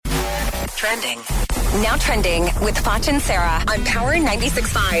trending. Now trending with Foch and Sarah on Power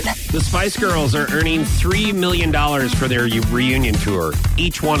 96.5. The Spice Girls are earning $3 million for their reunion tour.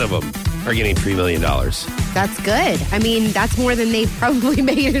 Each one of them are getting $3 million. That's good. I mean, that's more than they've probably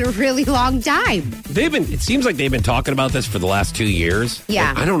made in a really long time. It seems like they've been talking about this for the last 2 years.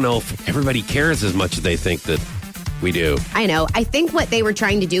 Yeah. I don't know if everybody cares as much as they think that we do. I know. I think what they were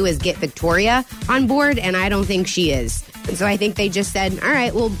trying to do is get Victoria on board, and I don't think she is. And so I think they just said, all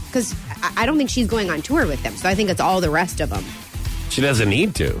right, well, because I don't think she's going on tour with them. So I think it's all the rest of them. She doesn't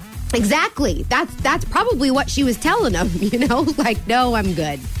need to. Exactly. That's probably what she was telling them, Like, no, I'm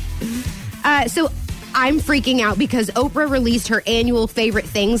good. So I'm freaking out because Oprah released her annual favorite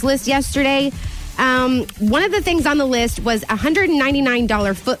things list yesterday. One of the things on the list was a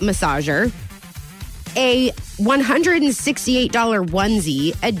 $199 foot massager, a $168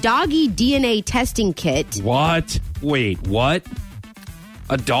 onesie, a doggy DNA testing kit. What? Wait, what?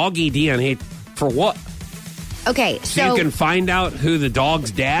 A doggy DNA for what? Okay, so you can find out who the dog's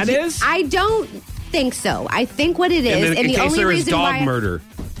dad is? I don't think so. I think what it is, in the case only there is reason dog murder.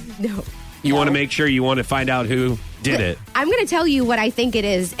 No. You want to make sure you want to find out who did it. I'm going to tell you what I think it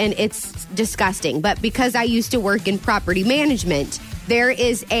is, and it's disgusting. But because I used to work in property management, there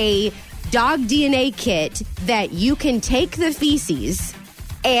is a dog DNA kit that you can take the feces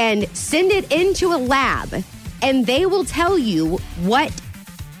and send it into a lab, and they will tell you what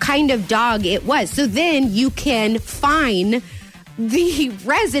kind of dog it was. So then you can find the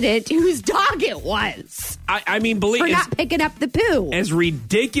resident whose dog it was. I mean, believe for not picking up the poo. As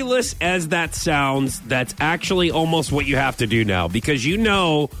ridiculous as that sounds, that's actually almost what you have to do now, because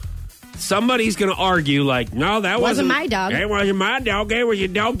somebody's going to argue like, no, that wasn't my dog. It wasn't my dog. It was your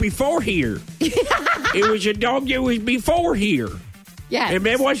dog before here. It was your dog. It was before here. Yeah, and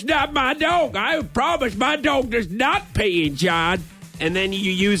it was not my dog. I promise my dog does not pay in, John. And then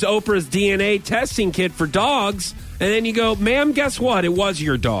you use Oprah's DNA testing kit for dogs, and then you go, ma'am, guess what? It was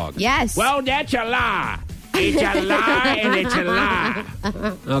your dog. Yes. Well, that's a lie. It's a lie, and it's a lie.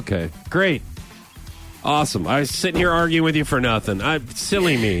 Okay, great. Awesome. I was sitting here arguing with you for nothing.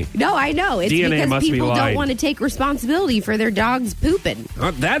 Silly me. No, I know. It's DNA because must people be don't want to take responsibility for their dogs pooping.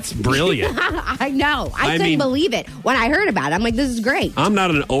 That's brilliant. I know. I couldn't believe it when I heard about it. I'm like, this is great. I'm not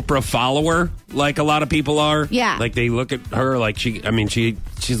an Oprah follower like a lot of people are. Yeah. Like they look at her like she's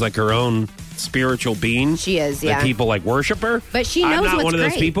like her own spiritual being. She is, yeah. Like people like worship her. But she knows I'm not what's one of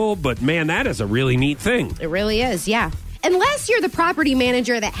those great. people, but man, that is a really neat thing. It really is, yeah. Unless you're the property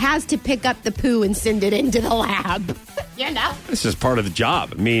manager that has to pick up the poo and send it into the lab. This is part of the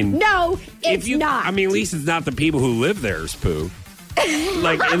job. I mean, no, it's not. I mean, at least it's not the people who live there's poo.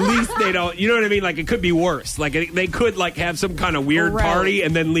 Like, at least they don't, you know what I mean? Like, it could be worse. Like, they could, like, have some kind of weird party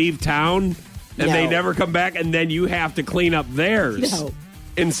and then leave town, and they never come back, and then you have to clean up theirs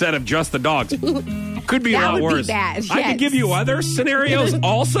instead of just the dogs. Could be a lot worse. Be bad. I could give you other scenarios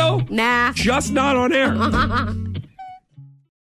also. Nah. Just not on air.